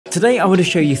Today I want to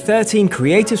show you 13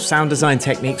 creative sound design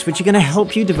techniques which are going to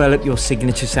help you develop your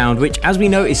signature sound, which, as we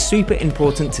know, is super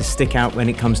important to stick out when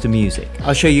it comes to music.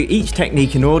 I'll show you each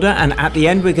technique in order, and at the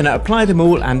end we're going to apply them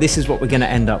all, and this is what we're going to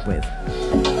end up with.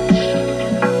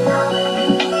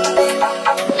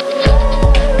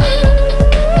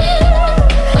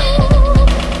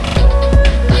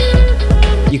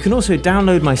 You can also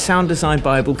download my sound design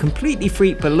Bible completely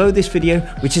free below this video,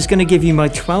 which is going to give you my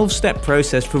 12-step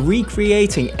process for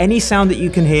recreating any sound that you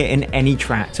can hear in any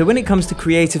track. So when it comes to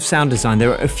creative sound design,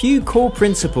 there are a few core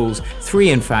principles,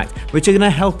 3 in fact, which are going to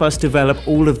help us develop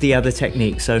all of the other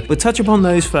techniques. So we'll touch upon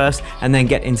those first and then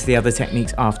get into the other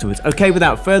techniques afterwards. Okay,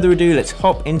 without further ado, let's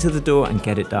hop into the door and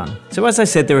get it done. So as I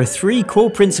said, there are 3 core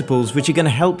principles which are going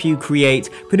to help you create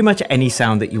pretty much any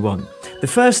sound that you want. The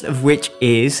first of which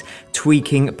is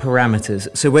tweaking parameters.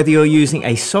 So whether you're using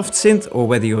a soft synth or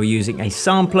whether you're using a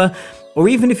sampler, or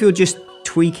even if you're just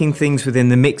tweaking things within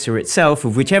the mixer itself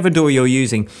of whichever DAW you're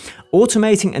using,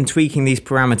 automating and tweaking these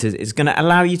parameters is going to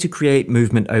allow you to create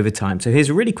movement over time. So here's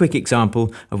a really quick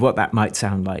example of what that might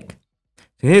sound like.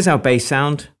 So here's our bass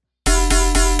sound.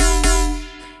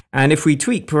 And if we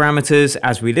tweak parameters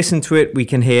as we listen to it, we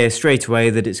can hear straight away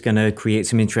that it's going to create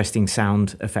some interesting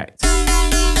sound effects.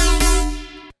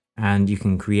 And you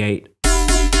can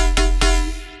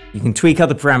tweak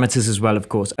other parameters as well, of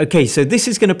course. Okay, so this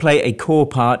is going to play a core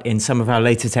part in some of our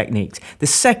later techniques. The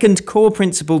second core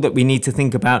principle that we need to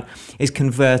think about is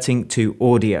converting to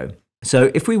audio.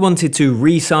 So if we wanted to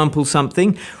resample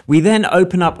something, we then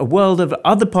open up a world of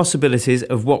other possibilities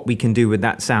of what we can do with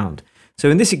that sound. So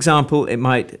in this example, it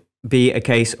might be a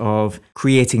case of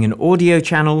creating an audio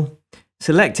channel,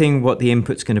 selecting what the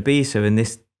input's going to be. So in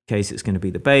this case, it's going to be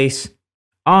the bass,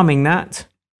 arming that,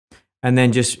 and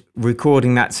then just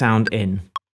recording that sound in.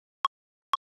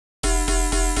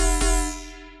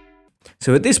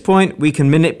 So at this point, we can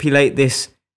manipulate this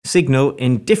signal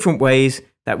in different ways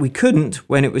that we couldn't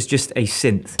when it was just a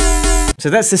synth. So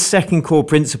that's the second core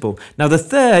principle. Now the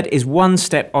third is one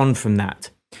step on from that.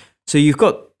 So you've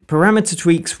got parameter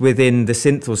tweaks within the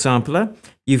synth or sampler,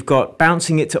 you've got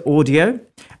bouncing it to audio,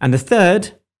 and the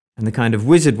third, and the kind of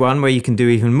wizard one where you can do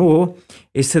even more,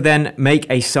 is to then make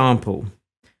a sample.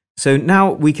 So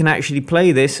now we can actually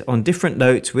play this on different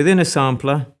notes within a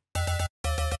sampler.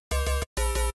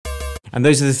 And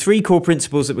those are the 3 core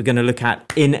principles that we're going to look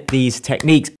at in these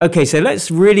techniques. Okay, so let's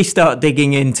really start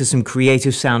digging into some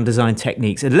creative sound design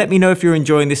techniques. And let me know if you're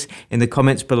enjoying this in the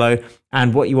comments below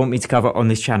and what you want me to cover on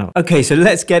this channel. Okay, so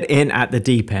let's get in at the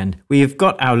deep end. We've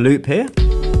got our loop here.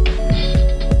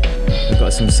 We've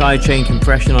got some sidechain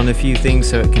compression on a few things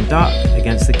so it can duck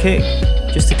against the kick,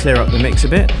 just to clear up the mix a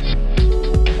bit.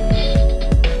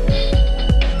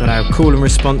 Got our call and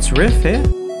response riff here.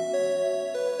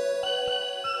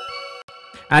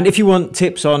 And if you want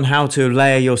tips on how to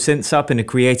layer your synths up in a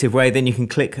creative way, then you can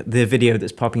click the video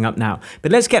that's popping up now.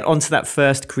 But let's get onto that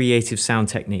first creative sound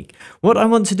technique. What I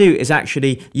want to do is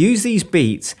actually use these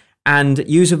beats and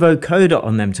use a vocoder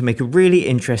on them to make a really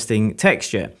interesting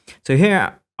texture. So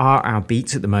here are our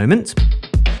beats at the moment.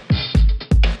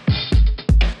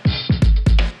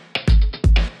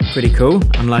 Pretty cool,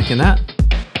 I'm liking that.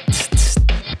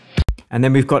 And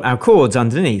then we've got our chords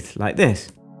underneath, like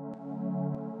this.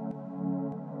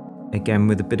 Again,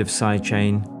 with a bit of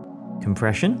sidechain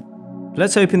compression.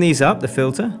 Let's open these up, the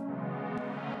filter.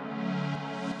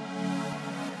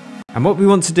 And what we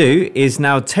want to do is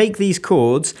now take these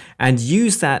chords and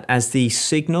use that as the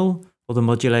signal or the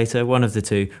modulator, one of the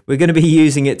two. We're going to be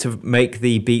using it to make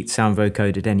the beat sound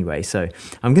vocoded anyway. So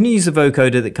I'm going to use the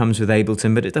vocoder that comes with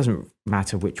Ableton, but it doesn't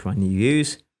matter which one you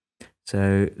use.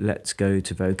 So let's go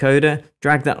to vocoder,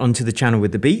 drag that onto the channel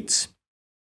with the beats.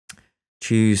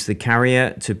 Choose the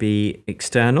carrier to be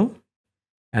external,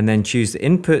 and then choose the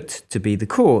input to be the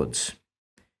chords.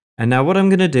 And now what I'm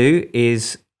going to do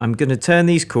is I'm going to turn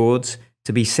these chords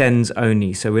to be sends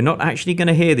only. So we're not actually going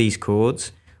to hear these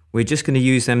chords. We're just going to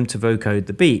use them to vocode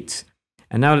the beats.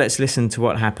 And now let's listen to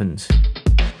what happens.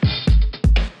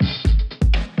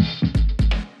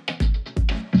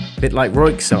 A bit like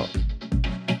Roixop.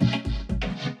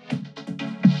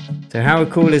 So how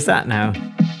cool is that now?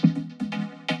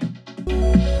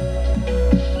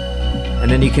 And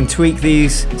then you can tweak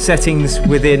these settings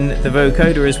within the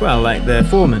vocoder as well, like the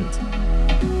formant.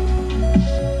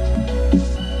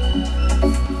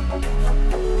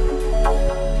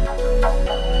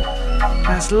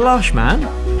 That's lush, man.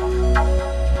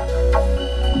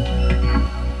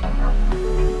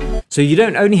 So you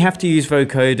don't only have to use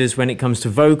vocoders when it comes to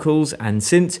vocals and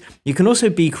synths, you can also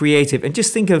be creative and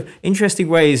just think of interesting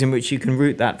ways in which you can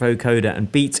route that vocoder,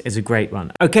 and beats is a great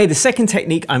one. Okay, the second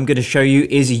technique I'm going to show you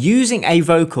is using a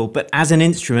vocal but as an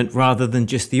instrument rather than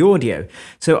just the audio.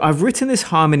 So I've written this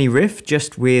harmony riff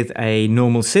just with a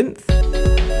normal synth.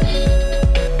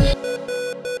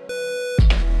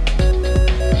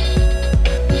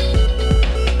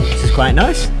 This is quite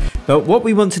nice. But what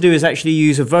we want to do is actually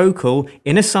use a vocal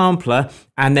in a sampler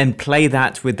and then play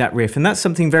that with that riff. And that's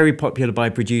something very popular by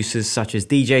producers such as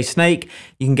DJ Snake.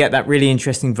 You can get that really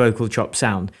interesting vocal chop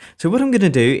sound. So what I'm going to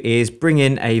do is bring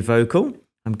in a vocal.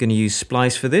 I'm going to use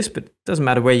Splice for this, but it doesn't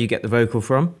matter where you get the vocal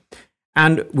from.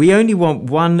 And we only want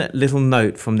one little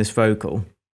note from this vocal.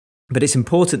 But it's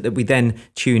important that we then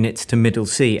tune it to middle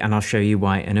C, and I'll show you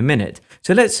why in a minute.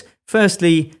 So let's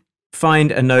firstly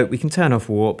find a note. We can turn off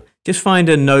warp. Just find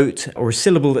a note or a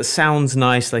syllable that sounds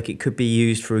nice, like it could be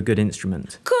used for a good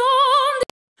instrument.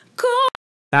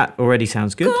 That already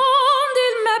sounds good.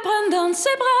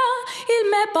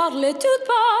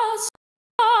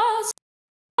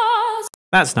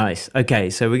 That's nice.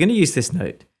 Okay, so we're going to use this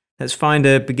note. Let's find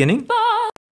a beginning.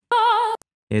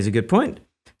 Here's a good point.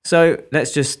 So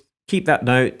let's just keep that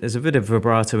note. There's a bit of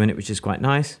vibrato in it, which is quite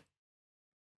nice.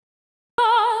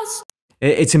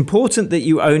 It's important that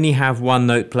you only have one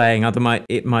note playing, otherwise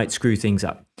it might screw things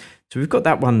up. So we've got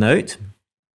that one note.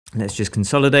 Let's just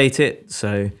consolidate it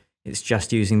so it's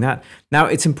just using that. Now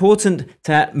it's important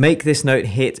to make this note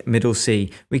hit middle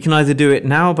C. We can either do it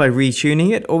now by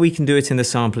retuning it, or we can do it in the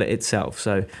sampler itself.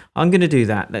 So I'm going to do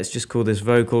that. Let's just call this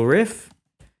vocal riff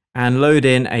and load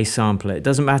in a sampler. It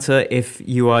doesn't matter if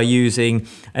you are using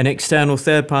an external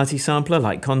third-party sampler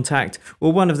like Contact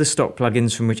or one of the stock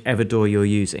plugins from whichever DAW you're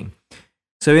using.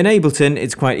 So in Ableton,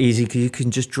 it's quite easy because you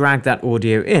can just drag that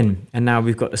audio in. And now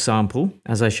we've got a sample,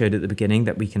 as I showed at the beginning,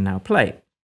 that we can now play.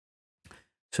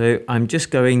 So I'm just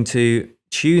going to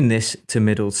tune this to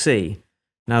middle C.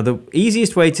 Now the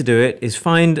easiest way to do it is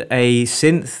find a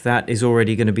synth that is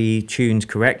already going to be tuned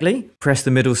correctly. Press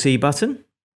the middle C button.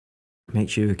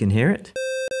 Make sure you can hear it.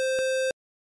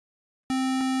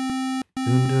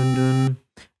 Dun, dun, dun.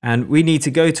 And we need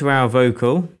to go to our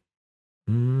vocal.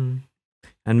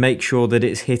 And make sure that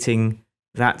it's hitting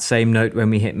that same note when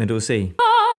we hit middle C,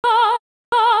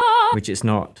 which it's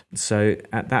not. So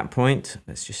at that point,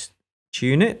 let's just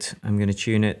tune it. I'm going to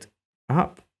tune it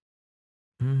up.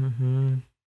 Now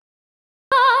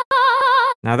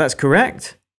that's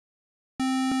correct.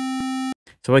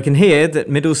 So I can hear that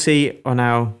middle C on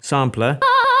our sampler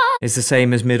is the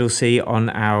same as middle C on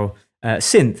our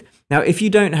synth. Now, if you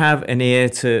don't have an ear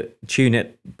to tune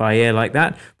it by ear like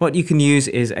that, what you can use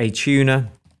is a tuner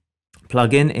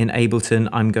plugin in Ableton.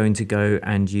 I'm going to go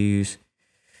and use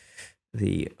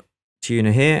the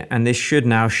tuner here, and this should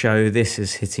now show this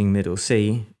is hitting middle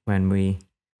C when we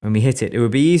hit it. It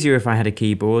would be easier if I had a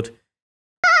keyboard.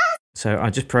 So I'll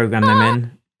just program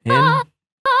them in,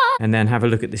 and then have a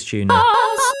look at this tuner.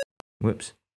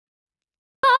 Whoops.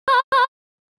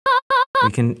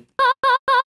 We can.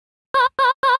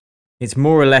 It's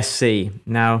more or less C.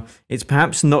 Now, it's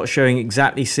perhaps not showing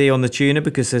exactly C on the tuner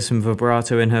because there's some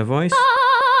vibrato in her voice.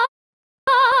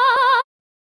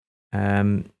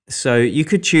 So you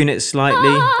could tune it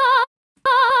slightly.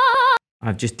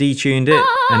 I've just detuned it,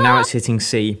 and now it's hitting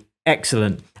C.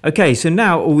 Excellent. Okay, so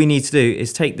now all we need to do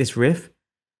is take this riff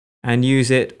and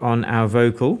use it on our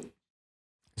vocal.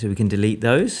 So we can delete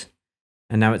those.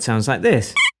 And now it sounds like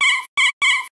this,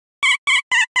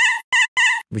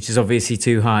 which is obviously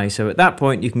too high. So at that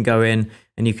point, you can go in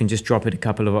and you can just drop it a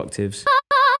couple of octaves.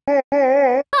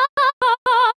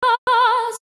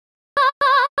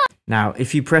 Now,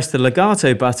 if you press the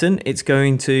legato button, it's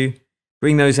going to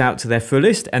bring those out to their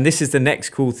fullest. And this is the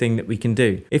next cool thing that we can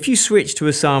do. If you switch to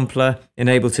a sampler in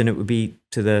Ableton, it would be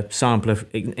to the sampler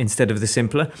instead of the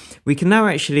simpler. We can now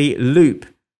actually loop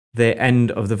the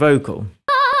end of the vocal.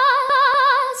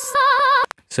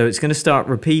 So it's going to start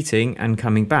repeating and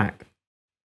coming back.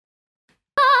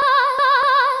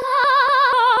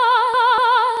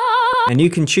 And you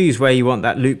can choose where you want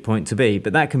that loop point to be,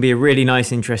 but that can be a really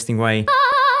nice, interesting way.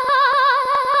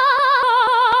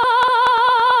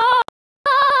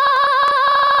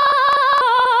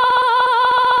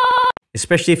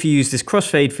 Especially if you use this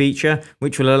crossfade feature,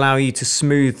 which will allow you to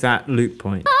smooth that loop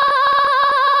point.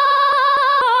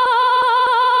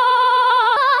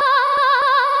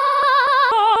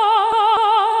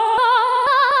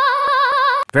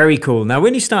 Very cool. Now,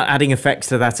 when you start adding effects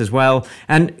to that as well,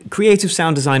 and creative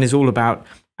sound design is all about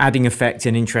adding effect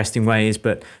in interesting ways,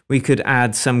 but we could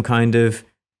add some kind of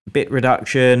bit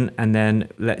reduction, and then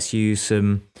let's use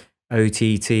some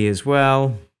OTT as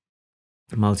well.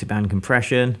 multiband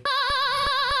compression.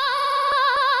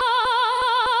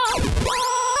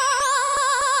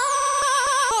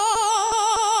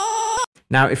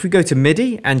 Now, if we go to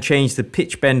MIDI and change the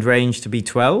pitch bend range to be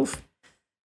 12,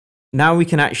 now we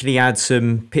can actually add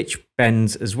some pitch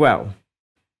bends as well,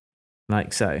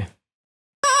 like so.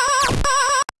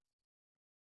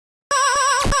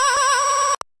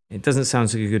 It doesn't sound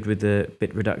so good with the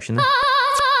bit reduction there.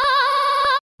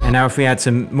 And now if we add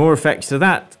some more effects to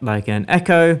that, like an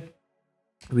echo,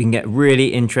 we can get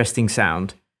really interesting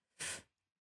sound.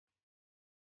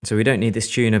 So we don't need this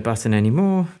tuner button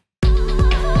anymore.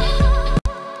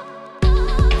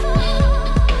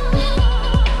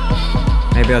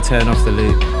 Maybe I'll turn off the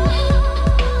loop.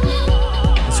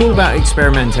 It's all about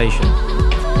experimentation.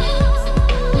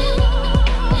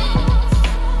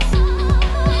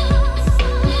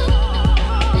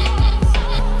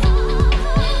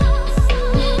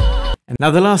 Now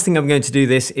the last thing I'm going to do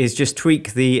this is just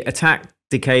tweak the attack,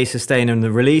 decay, sustain and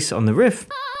the release on the riff.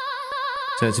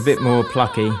 So it's a bit more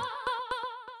plucky.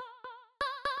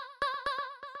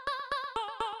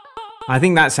 I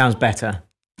think that sounds better.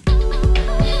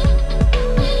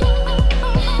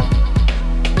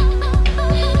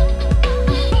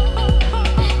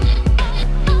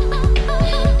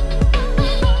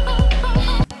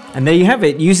 And there you have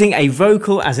it, using a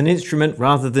vocal as an instrument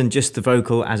rather than just the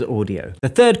vocal as audio. The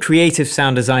third creative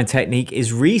sound design technique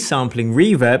is resampling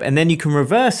reverb, and then you can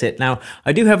reverse it. Now,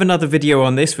 I do have another video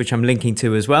on this, which I'm linking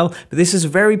to as well, but this is a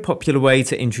very popular way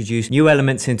to introduce new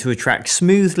elements into a track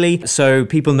smoothly, so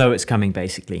people know it's coming,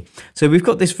 basically. So we've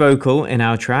got this vocal in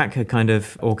our track, a kind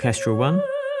of orchestral one,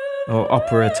 or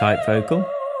opera type vocal.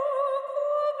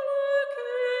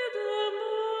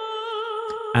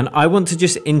 And I want to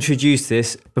just introduce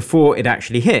this before it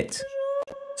actually hits.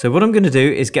 So what I'm going to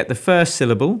do is get the first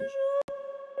syllable.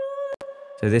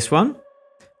 So this one,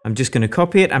 I'm just going to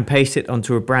copy it and paste it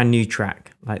onto a brand new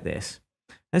track like this.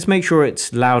 Let's make sure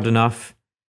it's loud enough.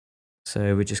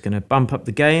 So we're just going to bump up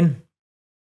the gain.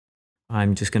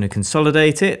 I'm just going to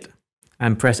consolidate it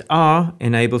and press R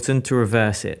in Ableton to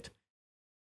reverse it.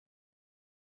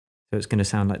 So it's going to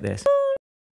sound like this.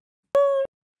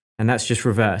 And that's just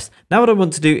reversed. Now what I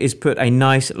want to do is put a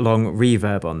nice long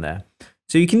reverb on there.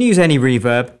 So you can use any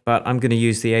reverb, but I'm going to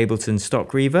use the Ableton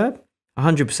stock reverb,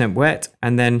 100% wet,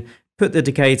 and then put the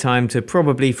decay time to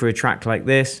probably, for a track like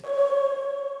this,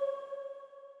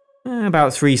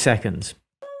 about 3 seconds.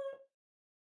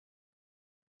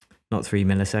 Not 3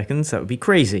 milliseconds, that would be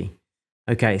crazy.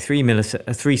 Okay,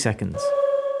 3 seconds.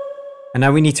 And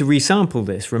now we need to resample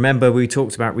this. Remember, we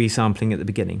talked about resampling at the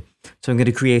beginning. So I'm going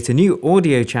to create a new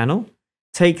audio channel,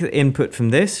 take the input from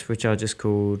this, which I'll just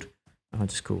call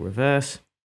reverse.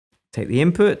 Take the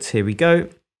input, here we go,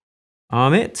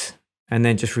 arm it, and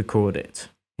then just record it.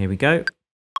 Here we go.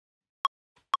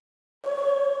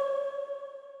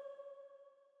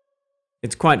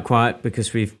 It's quite quiet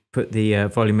because we've put the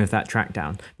volume of that track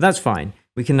down. But that's fine.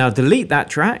 We can now delete that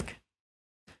track.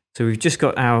 So we've just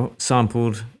got our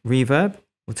sampled reverb.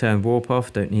 We'll turn warp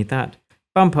off, don't need that.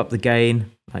 Bump up the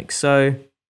gain, like so.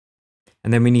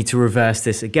 And then we need to reverse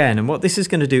this again. And what this is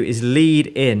going to do is lead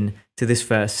in to this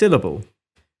first syllable.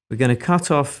 We're going to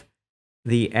cut off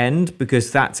the end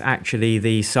because that's actually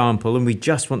the sample and we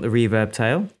just want the reverb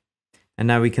tail. And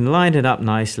now we can line it up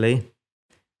nicely.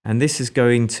 And this is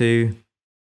going to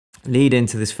lead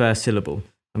into this first syllable.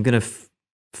 I'm going to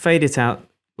fade it out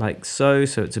like so,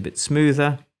 so it's a bit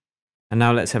smoother. And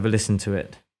now let's have a listen to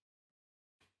it.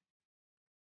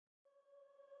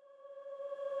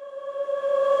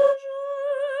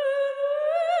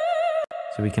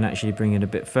 So we can actually bring it a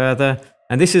bit further.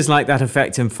 And this is like that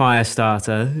effect in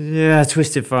Firestarter. Yeah,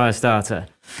 Twisted Firestarter.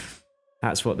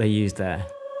 That's what they used there.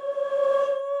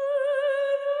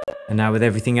 And now with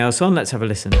everything else on, let's have a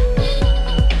listen.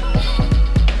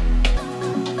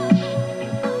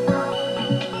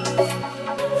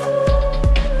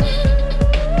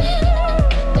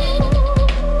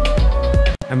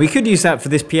 And we could use that for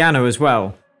this piano as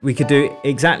well. We could do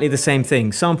exactly the same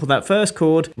thing. Sample that first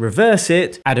chord, reverse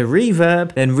it, add a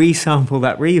reverb, then resample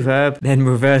that reverb, then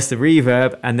reverse the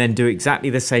reverb, and then do exactly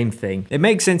the same thing. It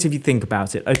makes sense if you think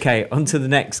about it. Okay, on to the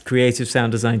next creative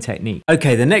sound design technique.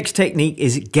 Okay, the next technique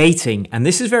is gating. And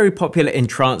this is very popular in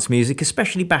trance music,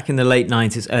 especially back in the late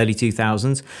 90s, early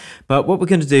 2000s. But what we're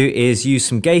going to do is use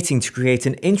some gating to create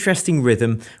an interesting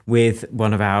rhythm with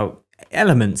one of our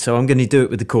elements. So I'm going to do it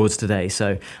with the chords today.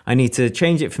 So I need to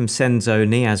change it from sends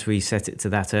only as we set it to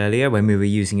that earlier when we were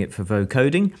using it for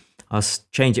vocoding. I'll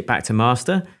change it back to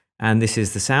master, and this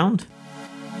is the sound.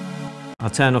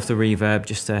 I'll turn off the reverb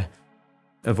just to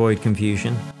avoid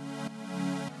confusion.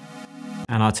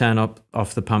 And I'll turn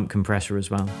off the pump compressor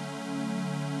as well.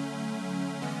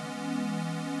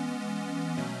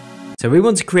 So we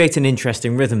want to create an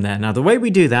interesting rhythm there. Now the way we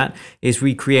do that is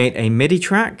we create a MIDI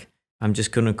track. I'm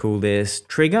just going to call this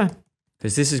trigger,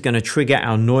 because this is going to trigger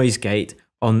our noise gate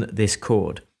on this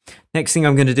chord. Next thing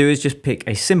I'm going to do is just pick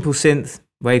a simple synth.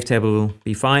 Wavetable will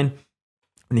be fine.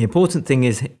 And the important thing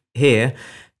is here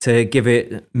to give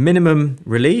it minimum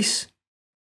release,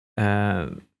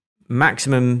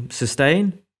 maximum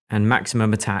sustain, and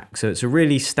maximum attack. So it's a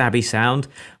really stabby sound.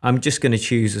 I'm just going to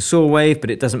choose a saw wave, but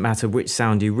it doesn't matter which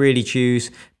sound you really choose,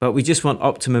 but we just want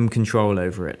optimum control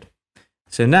over it.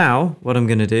 So now what I'm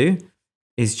going to do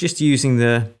is, just using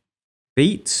the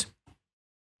beats,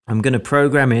 I'm going to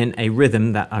program in a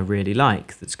rhythm that I really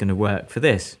like that's going to work for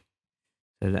this.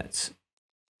 So let's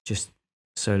just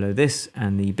solo this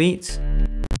and the beats.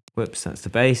 Whoops, that's the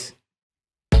bass.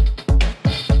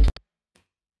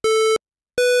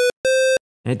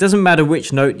 And it doesn't matter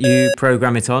which note you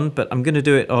program it on, but I'm going to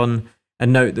do it on a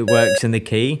note that works in the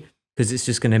key, because it's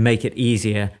just going to make it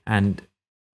easier and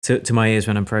to my ears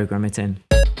when I'm programming it in.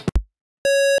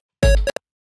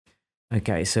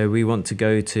 Okay, so we want to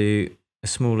go to a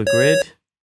smaller grid.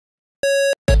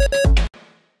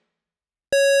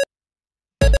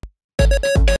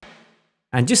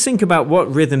 And just think about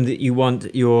what rhythm that you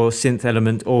want your synth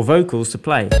element or vocals to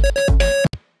play.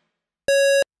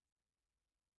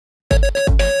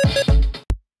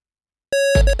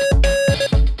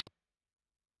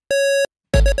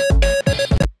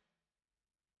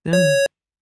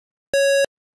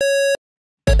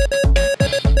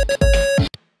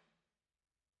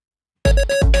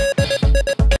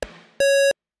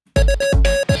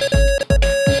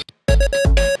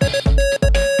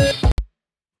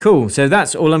 Cool, so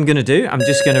that's all I'm going to do. I'm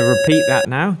just going to repeat that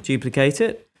now, duplicate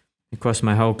it across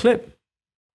my whole clip.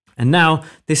 And now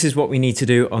this is what we need to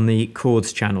do on the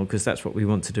chords channel, because that's what we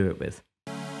want to do it with.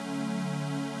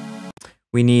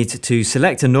 We need to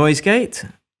select a noise gate.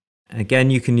 Again,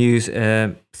 you can use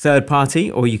a third party,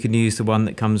 or you can use the one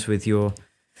that comes with your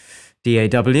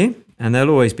DAW, and there'll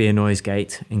always be a noise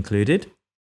gate included.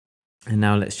 And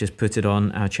now let's just put it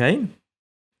on our chain.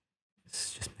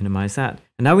 Let's just minimize that.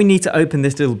 And now we need to open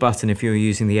this little button if you're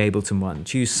using the Ableton one.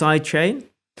 Choose sidechain,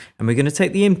 and we're going to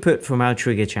take the input from our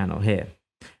trigger channel here.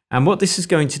 And what this is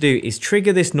going to do is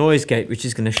trigger this noise gate, which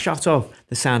is going to shut off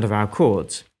the sound of our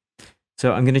chords.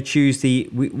 So I'm going to choose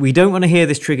we don't want to hear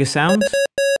this trigger sound.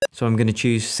 So I'm going to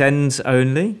choose sends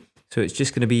only. So it's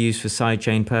just going to be used for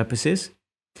sidechain purposes.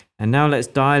 And now let's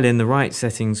dial in the right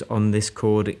settings on this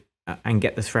chord and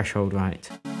get the threshold right.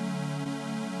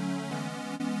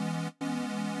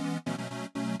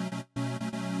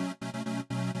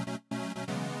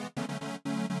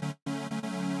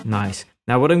 Nice.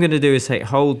 Now what I'm going to do is take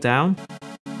hold down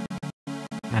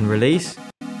and release,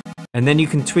 and then you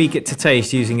can tweak it to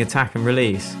taste using attack and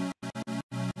release.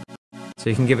 So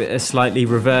you can give it a slightly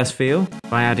reverse feel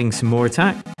by adding some more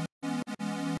attack.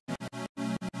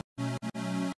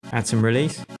 Add some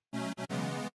release.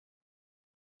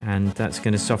 And that's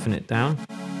going to soften it down.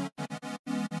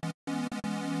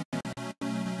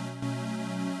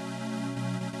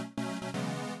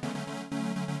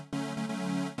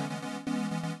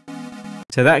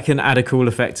 So that can add a cool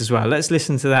effect as well. Let's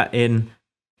listen to that in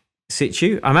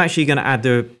situ. I'm actually going to add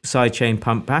the sidechain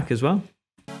pump back as well.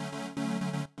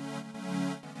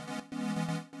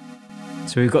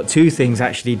 So we've got two things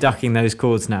actually ducking those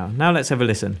chords now. Now let's have a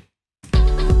listen.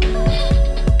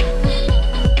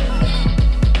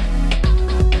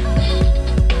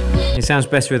 It sounds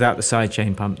best without the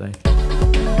sidechain pump though.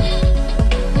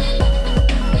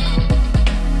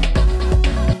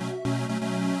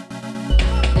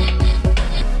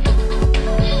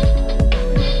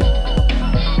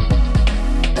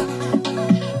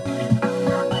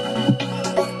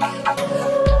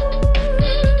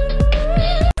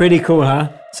 Pretty cool, huh?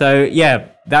 So yeah,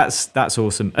 that's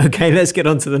awesome. Okay, let's get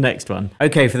on to the next one.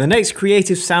 Okay, for the next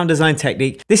creative sound design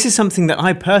technique, this is something that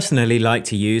I personally like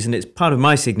to use, and it's part of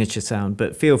my signature sound,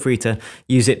 but feel free to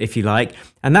use it if you like.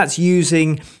 And that's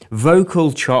using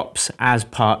vocal chops as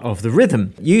part of the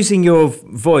rhythm, using your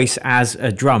voice as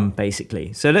a drum,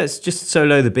 basically. So let's just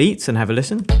solo the beats and have a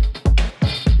listen.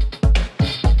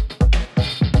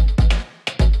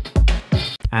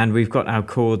 And we've got our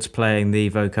chords playing the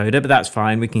vocoder, but that's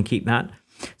fine, we can keep that.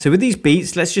 So with these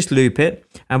beats, let's just loop it.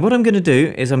 And what I'm going to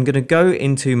do is I'm going to go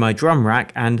into my drum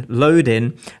rack and load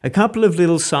in a couple of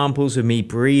little samples of me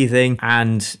breathing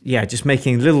and yeah, just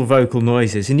making little vocal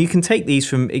noises. And you can take these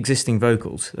from existing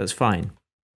vocals, that's fine.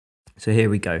 So here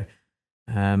we go.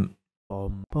 Bom,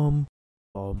 bom,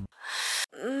 bom.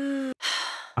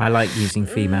 I like using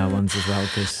female ones as well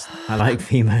because I like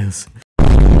females.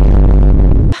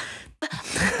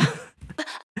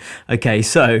 Okay,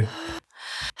 so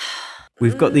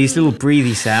we've got these little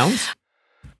breathy sounds.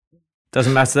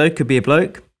 Doesn't matter though, could be a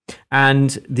bloke.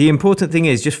 And the important thing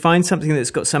is just find something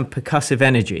that's got some percussive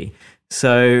energy.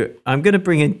 So I'm going to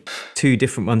bring in 2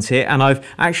 different ones here, and I've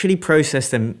actually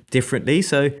processed them differently.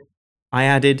 So I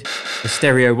added a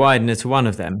stereo widener to one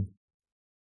of them.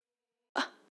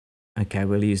 Okay,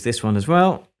 we'll use this one as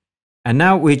well. And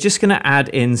now we're just going to add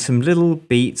in some little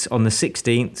beats on the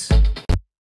 16ths.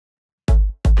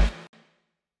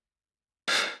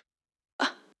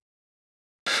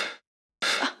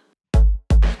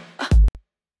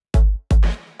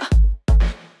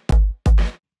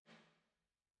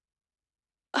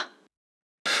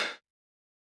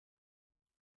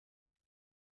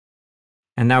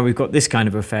 And now we've got this kind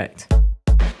of effect.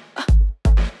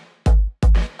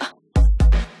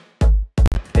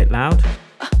 Bit loud.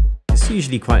 It's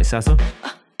usually quite subtle.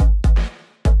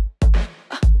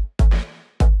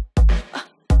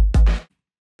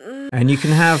 And you can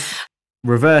have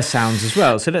reverse sounds as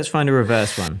well. So let's find a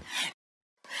reverse one.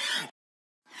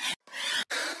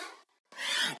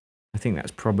 I think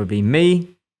that's probably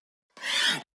me.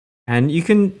 And you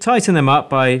can tighten them up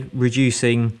by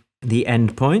reducing the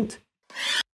end point.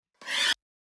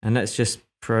 And let's just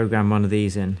program one of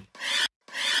these in.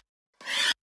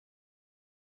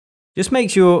 Just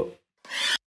makes your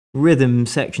rhythm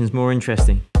sections more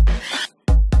interesting.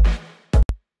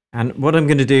 And what I'm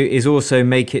going to do is also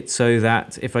make it so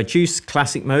that if I choose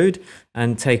classic mode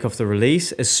and take off the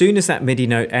release, as soon as that MIDI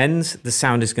note ends, the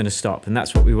sound is going to stop. And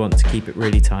that's what we want, to keep it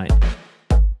really tight.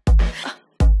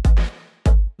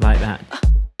 Like that.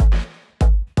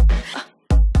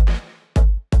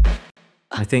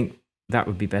 I think that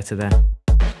would be better there.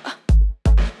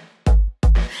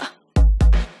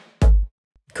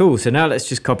 Cool, so now let's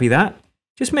just copy that.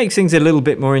 Just makes things a little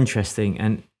bit more interesting,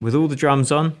 and with all the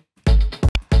drums on.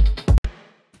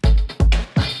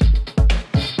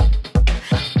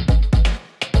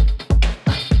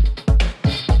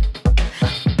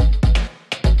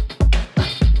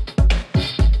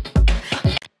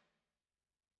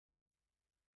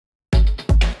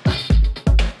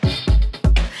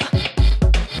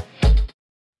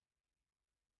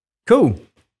 Cool.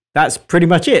 That's pretty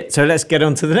much it. So let's get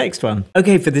on to the next one.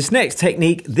 Okay, for this next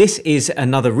technique, this is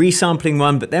another resampling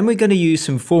one, but then we're going to use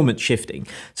some formant shifting.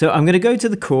 So I'm going to go to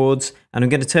the chords and I'm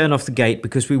going to turn off the gate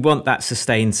because we want that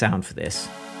sustained sound for this.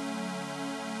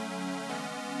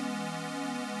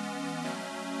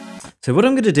 So what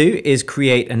I'm going to do is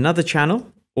create another channel,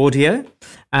 audio,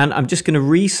 and I'm just going to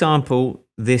resample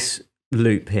this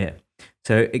loop here.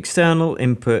 So external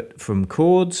input from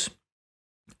chords.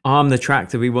 Arm the track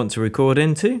that we want to record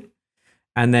into,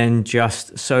 and then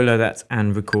just solo that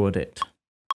and record it.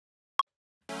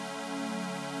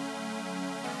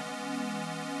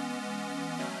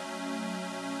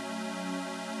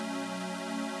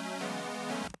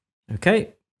 Okay,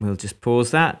 we'll just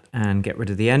pause that and get rid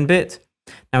of the end bit.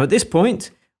 Now at this point,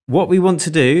 what we want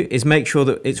to do is make sure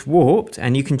that it's warped,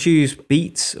 and you can choose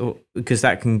beats because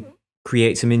that can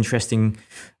create some interesting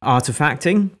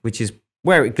artifacting, which is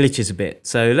where it glitches a bit.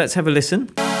 So let's have a listen.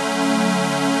 But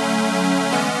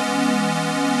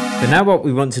now what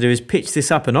we want to do is pitch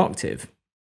this up an octave.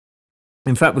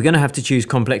 In fact, we're going to have to choose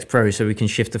Complex Pro so we can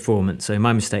shift the formant. So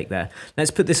my mistake there.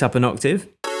 Let's put this up an octave.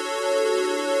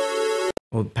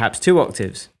 Or perhaps 2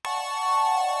 octaves.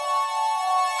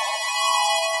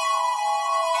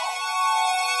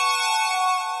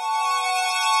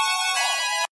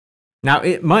 Now,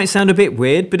 it might sound a bit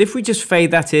weird, but if we just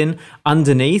fade that in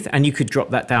underneath, and you could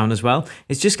drop that down as well,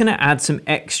 it's just going to add some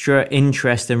extra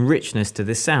interest and richness to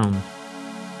this sound.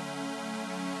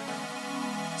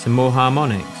 Some more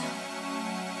harmonics.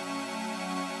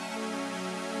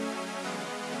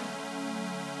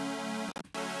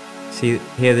 See,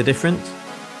 hear the difference?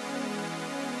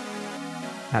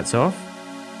 That's off.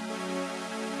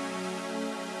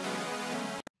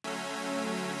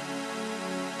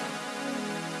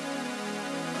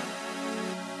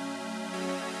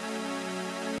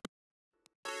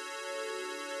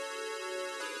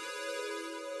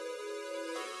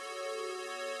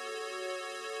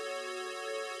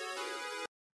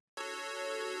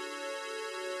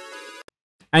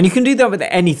 And you can do that with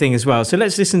anything as well. So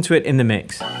let's listen to it in the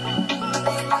mix.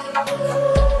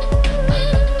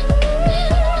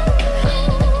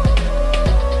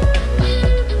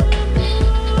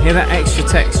 Hear that extra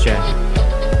texture?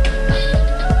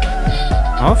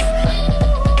 Off.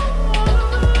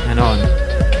 And on.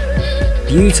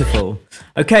 Beautiful.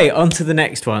 Okay, on to the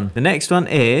next one. The next one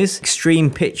is extreme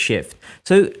pitch shift.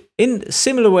 So in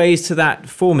similar ways to that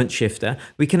formant shifter,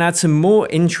 we can add some more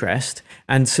interest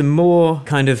and some more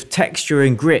kind of texture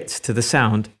and grit to the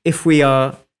sound if we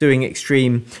are doing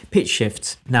extreme pitch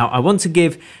shifts. Now, I want to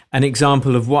give an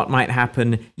example of what might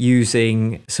happen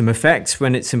using some effects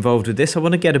when it's involved with this. I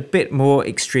want to get a bit more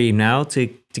extreme now to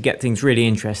get things really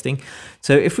interesting.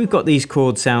 So if we've got these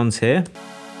chord sounds here,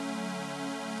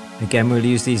 again, we'll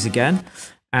use these again,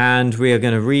 and we are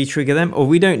going to re-trigger them, or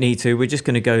we don't need to. We're just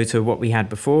going to go to what we had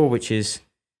before, which is,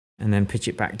 and then pitch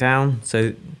it back down.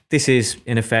 So this is,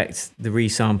 in effect, the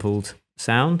resampled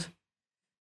sound.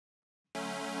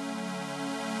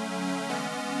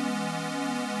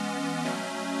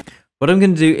 What I'm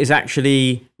going to do is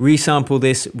actually resample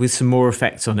this with some more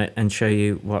effects on it and show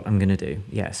you what I'm going to do.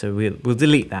 Yeah, so we'll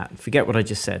delete that. Forget what I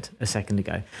just said a second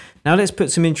ago. Now let's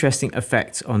put some interesting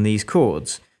effects on these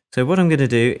chords. So what I'm going to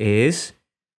do is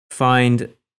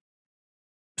find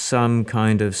some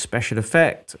kind of special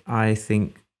effect. I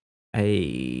think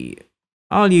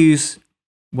I'll use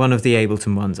one of the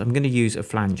Ableton ones. I'm going to use a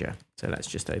flanger. So let's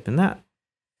just open that.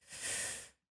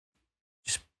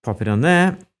 Just pop it on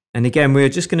there. And again, we're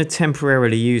just going to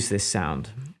temporarily use this sound.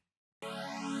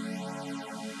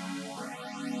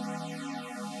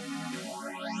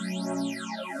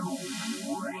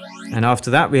 And after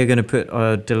that, we are going to put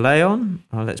a delay on.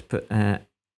 Oh, let's put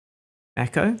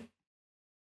echo.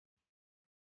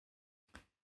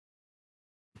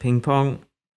 Ping pong.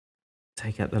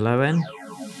 Take out the low end.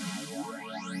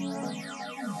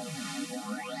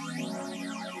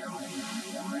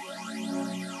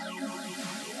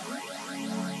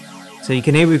 So you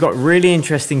can hear we've got really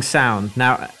interesting sound.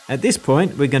 Now, at this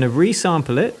point, we're going to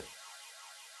resample it,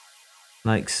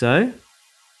 like so.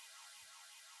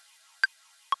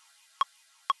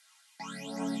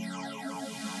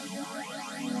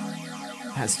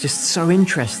 That's just so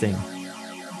interesting.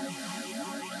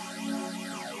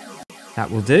 That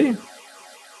will do.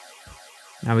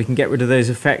 Now we can get rid of those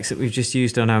effects that we've just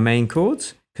used on our main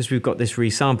chords, because we've got this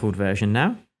resampled version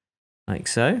now, like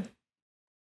so.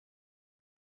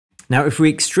 Now, if we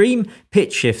extreme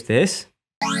pitch shift this,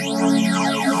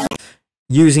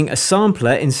 using a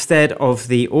sampler instead of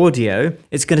the audio,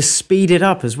 it's going to speed it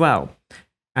up as well.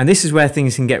 And this is where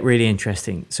things can get really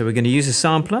interesting. So we're going to use a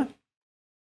sampler,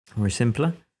 or a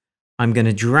simpler. I'm going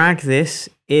to drag this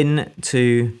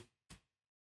into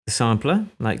the sampler,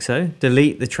 like so.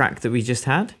 Delete the track that we just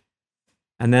had.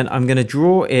 And then I'm going to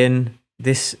draw in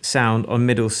this sound on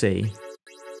middle C.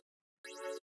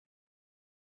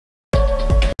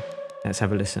 Let's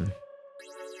have a listen.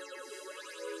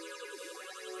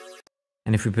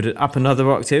 And if we put it up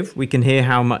another octave, we can hear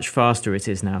how much faster it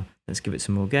is now. Let's give it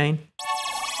some more gain.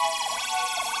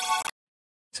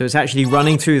 So it's actually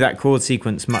running through that chord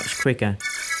sequence much quicker.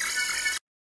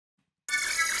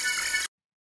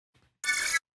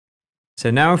 So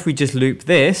now if we just loop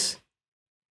this,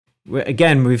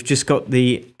 again, we've just got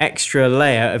the extra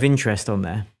layer of interest on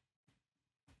there.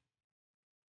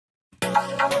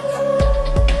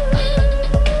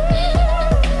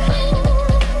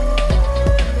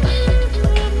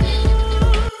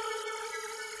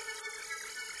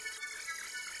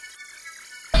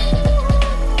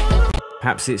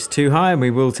 Perhaps it's too high and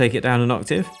we will take it down an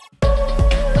octave.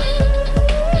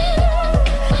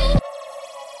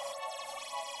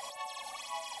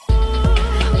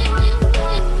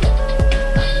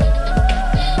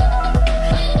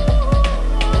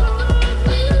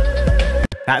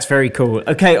 That's very cool.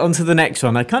 Okay, on to the next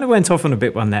one. I kind of went off on a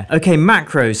bit one there. Okay,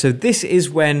 macros. So this is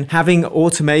when having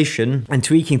automation and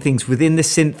tweaking things within the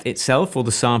synth itself or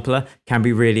the sampler can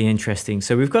be really interesting.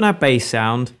 So we've got our bass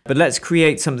sound, but let's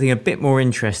create something a bit more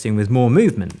interesting with more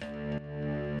movement.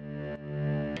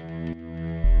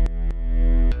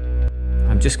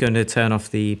 I'm just going to turn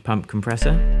off the pump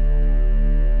compressor.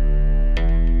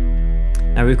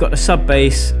 Now we've got the sub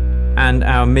bass and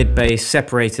our mid bass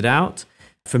separated out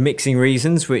for mixing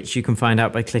reasons, which you can find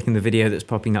out by clicking the video that's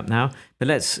popping up now. But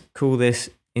let's call this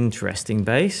interesting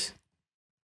bass.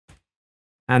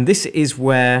 And this is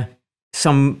where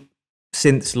some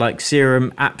synths like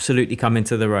Serum absolutely come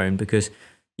into their own, because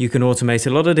you can automate a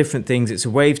lot of different things. It's a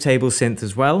wavetable synth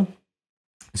as well.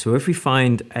 So if we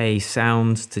find a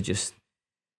sound to just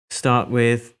start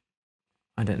with,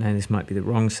 I don't know, this might be the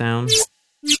wrong sound.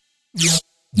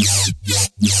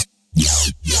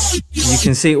 You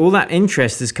can see all that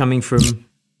interest is coming from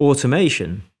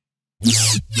automation.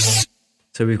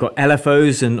 So we've got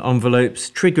LFOs and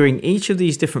envelopes triggering each of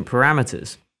these different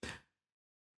parameters.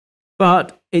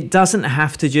 But it doesn't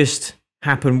have to just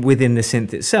happen within the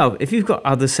synth itself. If you've got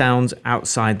other sounds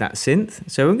outside that synth,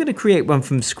 so I'm going to create one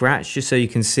from scratch just so you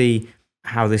can see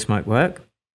how this might work.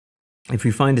 If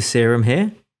we find a Serum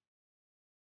here,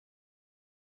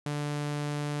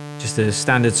 just a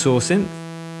standard saw synth.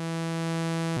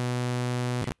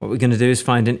 What we're going to do is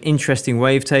find an interesting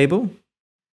wavetable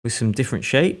with some different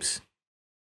shapes.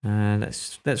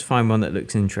 Let's find one that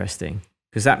looks interesting,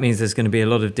 because that means there's going to be a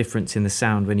lot of difference in the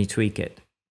sound when you tweak it.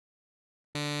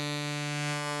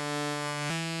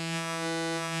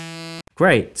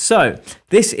 Great, so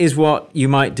this is what you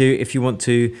might do if you want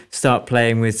to start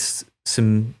playing with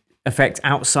some effect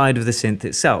outside of the synth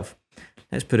itself.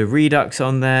 Let's put a redux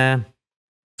on there.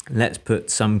 Let's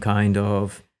put some kind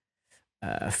of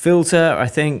filter, I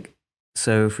think.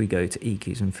 So if we go to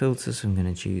EQs and filters, I'm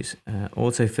going to choose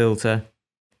auto filter.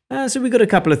 So we've got a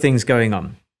couple of things going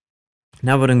on.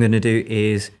 Now what I'm going to do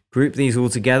is group these all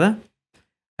together,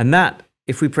 and that,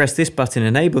 if we press this button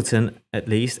in Ableton, at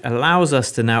least, allows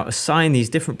us to now assign these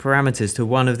different parameters to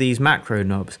one of these macro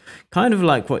knobs, kind of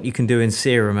like what you can do in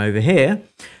Serum over here,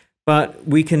 but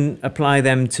we can apply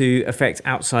them to effects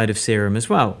outside of Serum as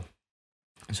well.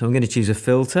 So I'm going to choose a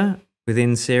filter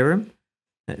within Serum.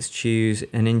 Let's choose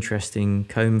an interesting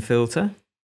comb filter.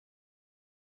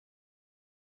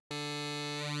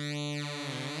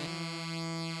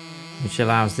 Which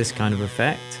allows this kind of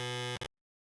effect.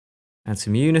 Add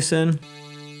some unison.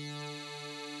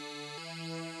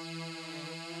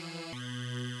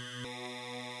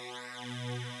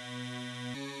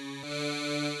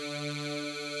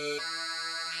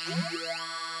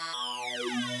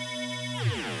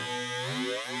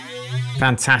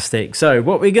 Fantastic. So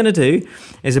what we're going to do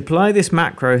is apply this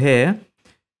macro here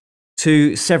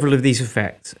to several of these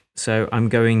effects. So I'm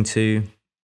going to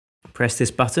press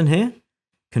this button here,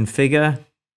 configure.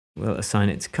 We'll assign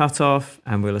it to cutoff,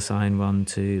 and we'll assign one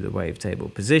to the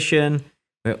wavetable position.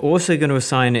 We're also going to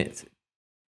assign it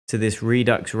to this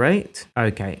redux rate.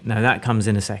 Okay, now that comes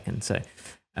in a second. So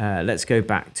let's go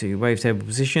back to wavetable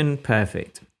position.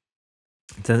 Perfect.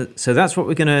 So that's what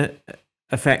we're going to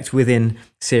affect within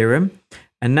Serum.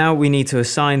 And now we need to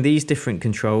assign these different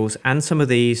controls and some of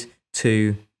these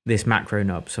to this macro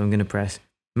knob. So I'm going to press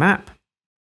map.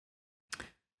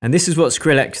 And this is what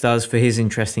Skrillex does for his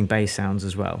interesting bass sounds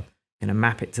as well. I'm going to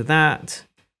map it to that.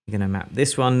 We're going to map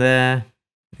this one there.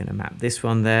 We're going to map this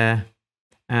one there.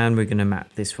 And we're going to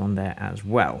map this one there as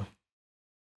well.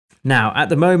 Now, at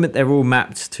the moment, they're all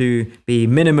mapped to be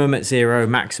minimum at 0,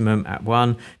 maximum at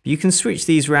 1. But you can switch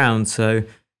these round. So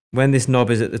when this knob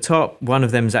is at the top, one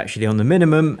of them is actually on the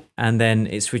minimum, and then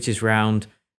it switches round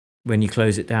when you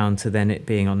close it down to then it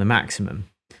being on the maximum.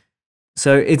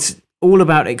 So it's all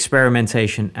about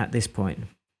experimentation at this point,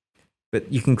 but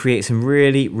you can create some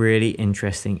really, really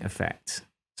interesting effects.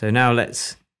 So now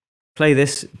let's play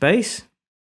this bass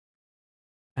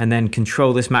and then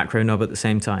control this macro knob at the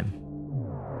same time.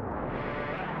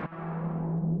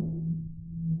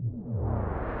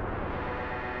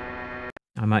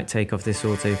 I might take off this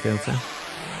auto filter.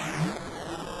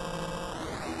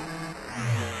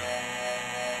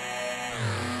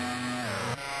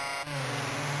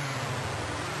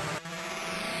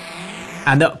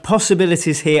 And the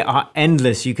possibilities here are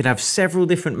endless. You could have several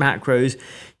different macros.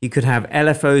 You could have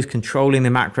LFOs controlling the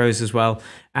macros as well.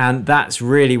 And that's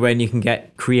really when you can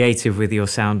get creative with your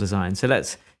sound design. So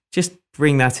let's just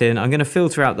bring that in. I'm going to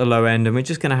filter out the low end, and we're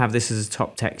just going to have this as a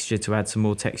top texture to add some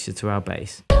more texture to our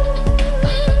bass.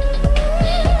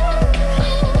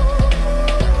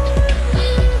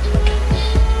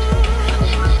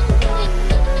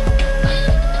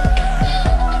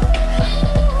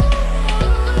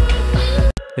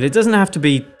 But it doesn't have to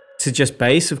be to just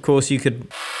bass. Of course, you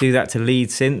could do that to lead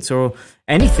synths or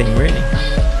anything really.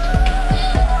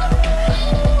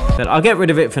 But I'll get rid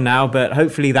of it for now, but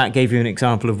hopefully that gave you an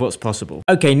example of what's possible.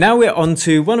 Okay, now we're on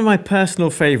to one of my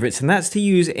personal favorites, and that's to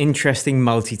use interesting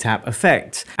multi-tap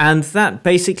effects. And that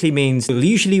basically means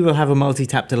usually we'll have a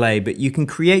multi-tap delay, but you can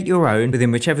create your own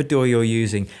within whichever DAW you're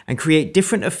using and create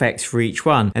different effects for each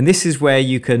one. And this is where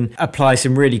you can apply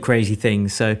some really crazy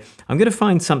things. So I'm going to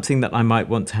find something that I might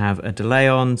want to have a delay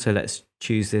on. So let's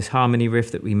choose this harmony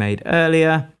riff that we made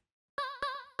earlier.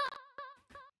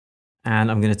 And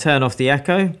I'm going to turn off the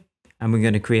echo. And we're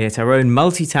going to create our own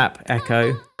multi-tap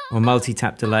echo or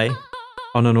multi-tap delay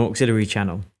on an auxiliary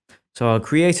channel. So I'll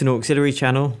create an auxiliary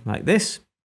channel like this.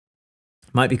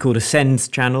 Might be called a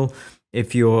send channel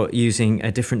if you're using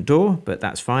a different DAW, but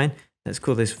that's fine. Let's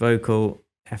call this vocal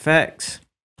FX.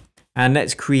 And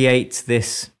let's create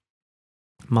this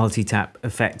multi-tap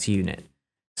effect unit.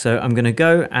 So I'm going to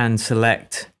go and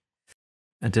select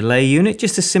a delay unit,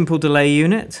 just a simple delay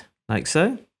unit like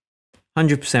so.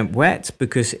 100% wet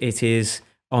because it is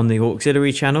on the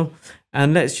auxiliary channel,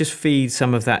 and let's just feed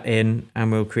some of that in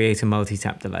and we'll create a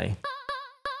multi-tap delay.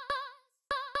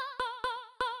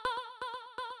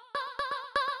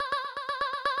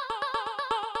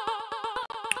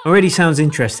 Already sounds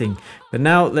interesting, but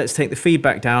now let's take the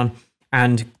feedback down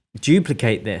and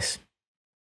duplicate this.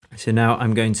 So now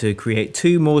I'm going to create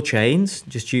 2 more chains,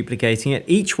 just duplicating it,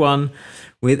 each one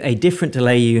with a different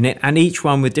delay unit and each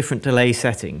one with different delay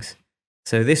settings.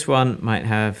 So this one might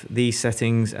have these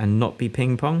settings and not be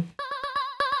ping pong.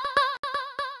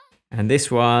 And this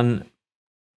one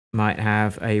might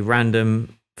have a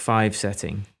random 5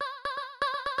 setting.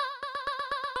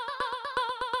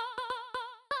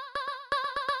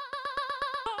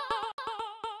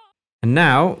 And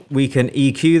now we can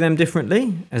EQ them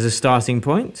differently as a starting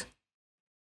point.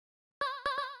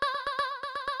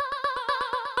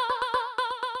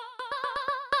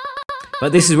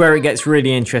 But this is where it gets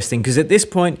really interesting, because at this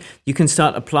point you can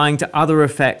start applying to other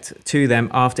effect to them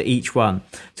after each one.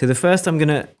 So the first I'm going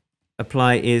to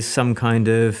apply is some kind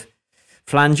of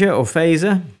flanger or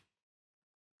phaser.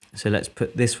 So let's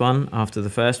put this one after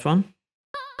the first one.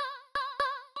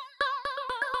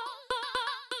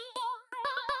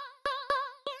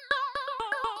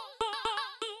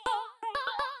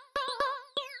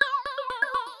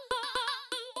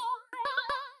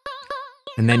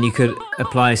 And then you could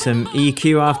apply some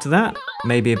EQ after that,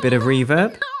 maybe a bit of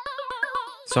reverb,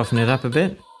 soften it up a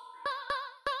bit.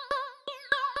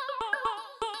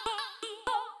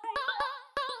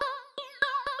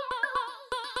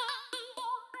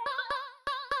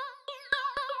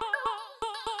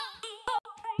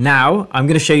 Now, I'm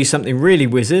going to show you something really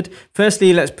wizard.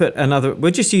 Firstly, let's put another,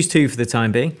 we'll just use 2 for the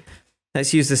time being.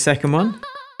 Let's use the second one,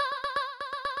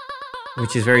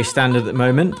 which is very standard at the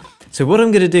moment. So what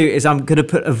I'm going to do is I'm going to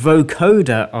put a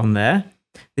vocoder on there.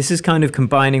 This is kind of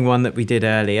combining one that we did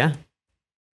earlier.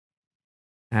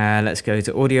 Let's go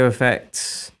to Audio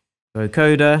Effects,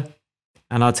 Vocoder,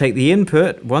 and I'll take the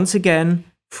input once again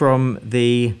from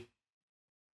the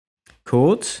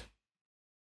chords.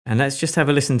 And let's just have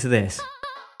a listen to this.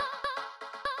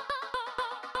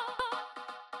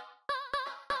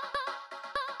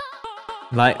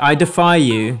 Like, I defy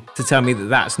you to tell me that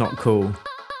that's not cool.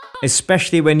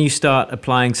 Especially when you start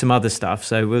applying some other stuff.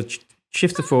 So we'll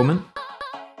shift the formant.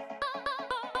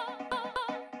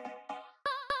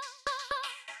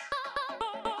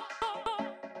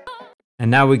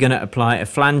 And now we're going to apply a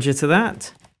flanger to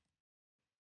that.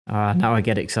 Now I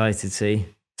get excited, see.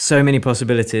 So many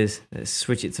possibilities. Let's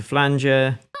switch it to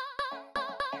flanger.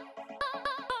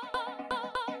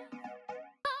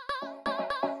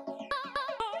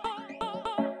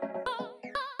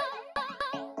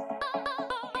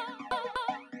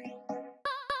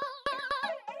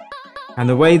 And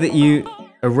the way that you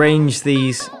arrange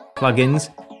these plugins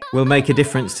will make a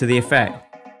difference to the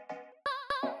effect.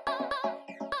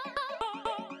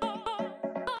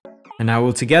 And now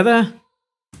all together.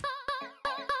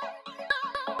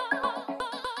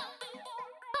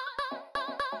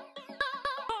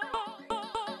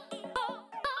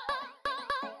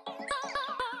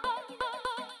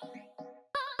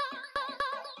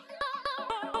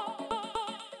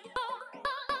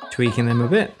 Tweaking them a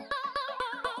bit.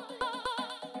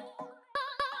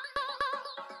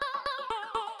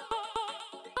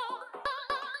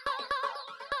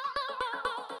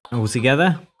 All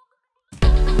together.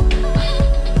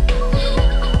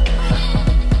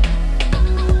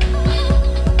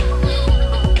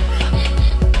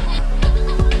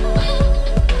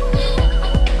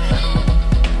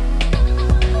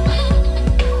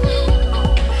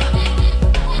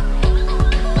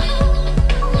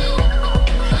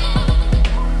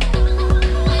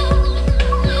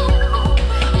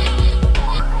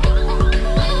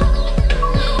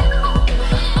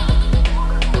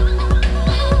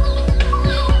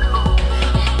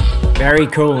 Very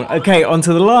cool. Okay, on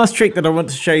to the last trick that I want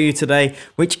to show you today,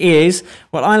 which is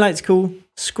what I like to call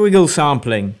squiggle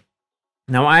sampling.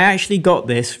 Now, I actually got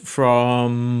this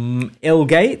from Il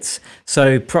Gates,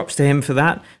 so props to him for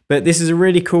that. But this is a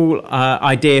really cool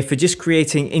idea for just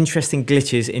creating interesting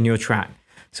glitches in your track.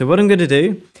 So what I'm going to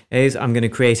do is I'm going to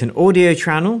create an audio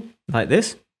channel like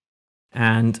this,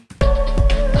 and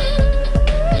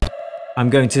I'm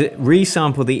going to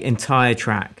resample the entire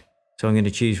track. So I'm going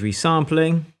to choose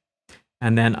resampling.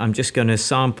 And then I'm just going to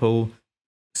sample,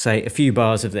 say, a few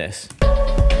bars of this.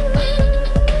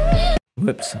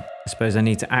 Whoops, I suppose I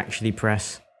need to actually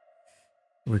press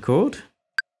record.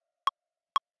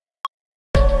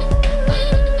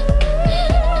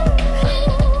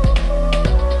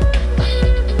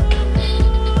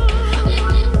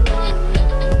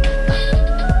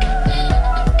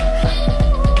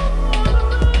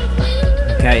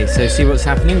 Okay, so see what's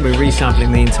happening? We're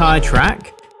resampling the entire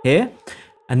track here.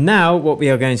 And now what we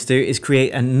are going to do is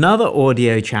create another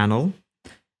audio channel,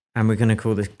 and we're going to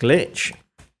call this glitch,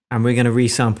 and we're going to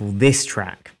resample this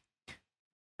track.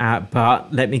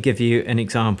 But let me give you an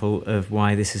example of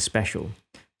why this is special.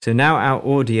 So now our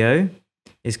audio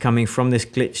is coming from this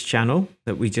glitch channel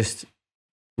that we just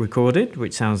recorded,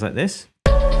 which sounds like this.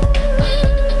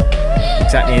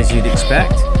 Exactly as you'd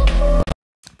expect.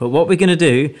 But what we're going to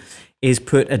do is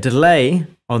put a delay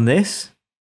on this.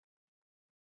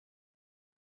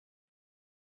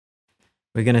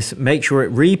 We're going to make sure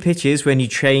it repitches when you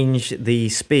change the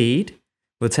speed.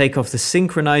 We'll take off the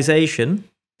synchronization.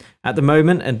 At the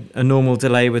moment, a normal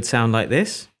delay would sound like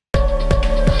this. So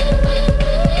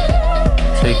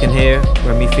you can hear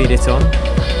when we feed it on.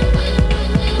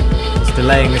 It's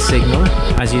delaying the signal,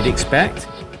 as you'd expect.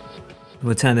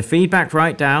 We'll turn the feedback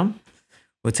right down.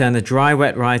 We'll turn the dry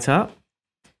wet right up.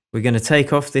 We're going to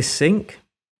take off this sync.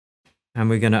 And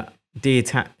we're going to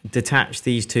detach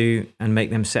these two and make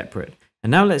them separate.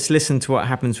 And now let's listen to what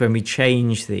happens when we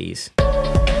change these.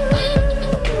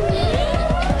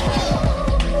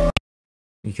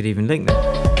 You could even link them.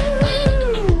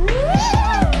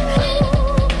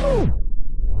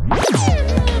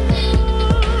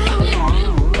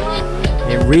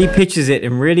 It repitches it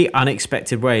in really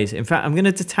unexpected ways. In fact, I'm going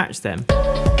to detach them,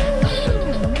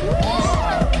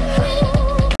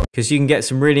 because you can get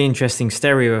some really interesting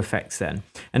stereo effects then.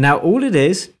 And now all it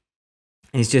is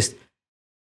just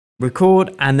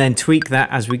record and then tweak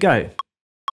that as we go.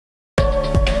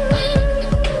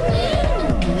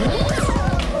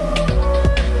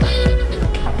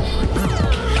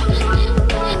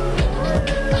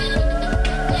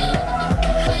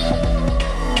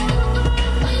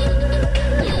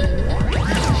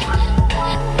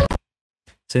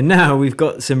 So now we've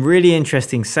got some really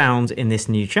interesting sounds in this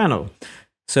new channel.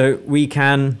 So we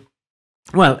can,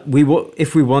 well,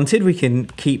 if we wanted, we can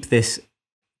keep this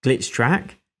glitch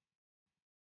track.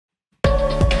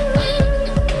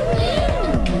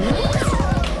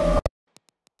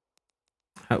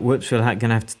 Whoops, we're going to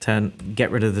have to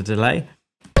get rid of the delay.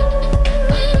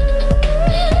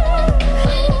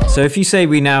 So if you say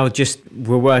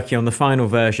we're working on the final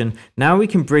version, now we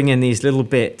can bring in these little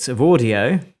bits of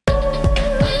audio.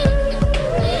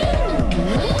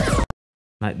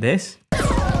 Like this.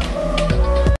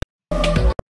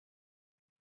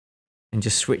 And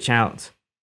just switch out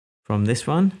from this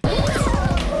one.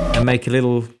 And make a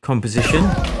little composition.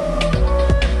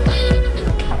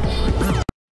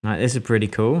 Right, this is pretty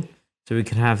cool. So we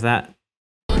can have that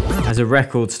as a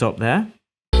record stop there.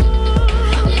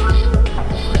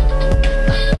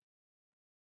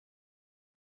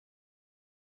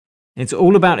 It's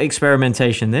all about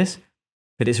experimentation, this,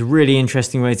 but it's a really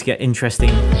interesting way to get interesting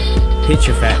pitch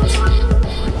effects.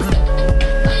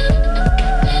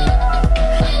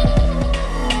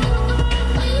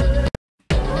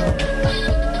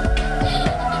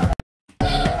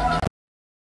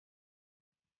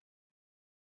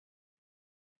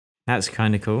 That's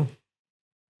kind of cool.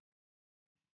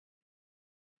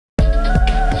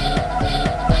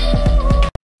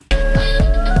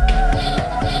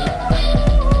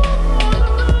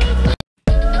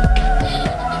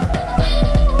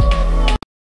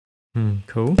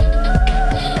 Cool.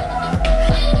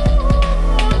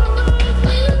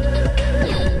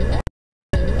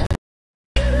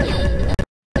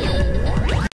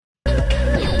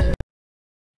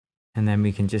 And then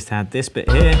we can just add this bit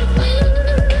here.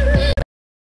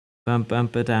 Bum bum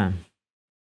ba dam.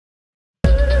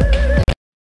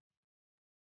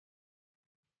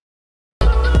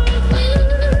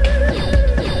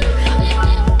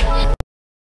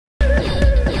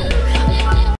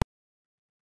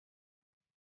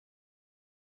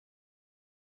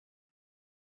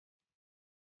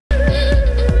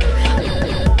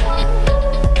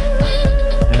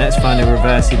 Let's find a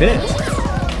reversey bit.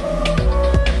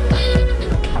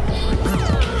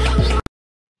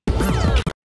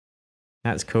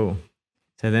 That's cool.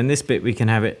 So then this bit we can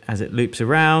have it as it loops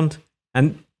around.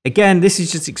 And again, this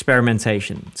is just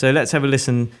experimentation. So let's have a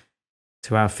listen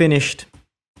to our finished,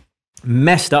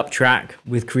 messed up track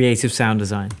with creative sound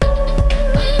design.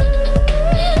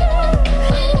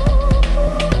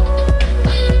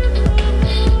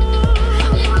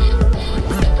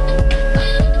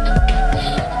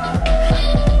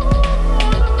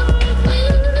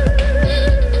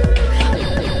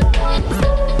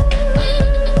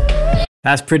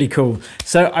 That's pretty cool.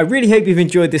 So I really hope you've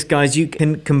enjoyed this, guys. You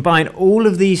can combine all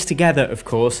of these together, of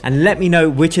course, and let me know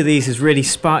which of these has really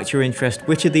sparked your interest,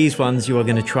 which of these ones you are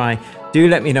going to try Do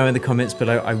let me know in the comments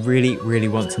below. I really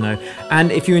want to know.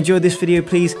 And if you enjoyed this video,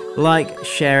 please like,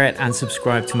 share it, and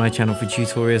subscribe to my channel for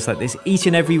tutorials like this each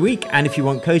and every week. And if you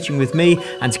want coaching with me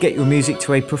and to get your music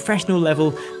to a professional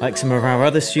level, like some of our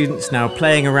other students now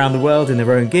playing around the world in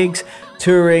their own gigs,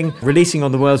 touring, releasing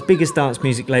on the world's biggest dance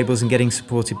music labels, and getting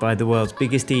supported by the world's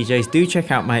biggest DJs, do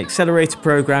check out my Accelerator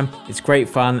program. It's great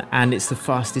fun and it's the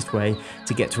fastest way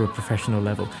to get to a professional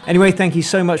level. Anyway, thank you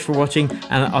so much for watching,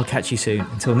 and I'll catch you soon.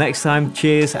 Until next time,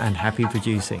 cheers and happy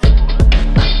producing.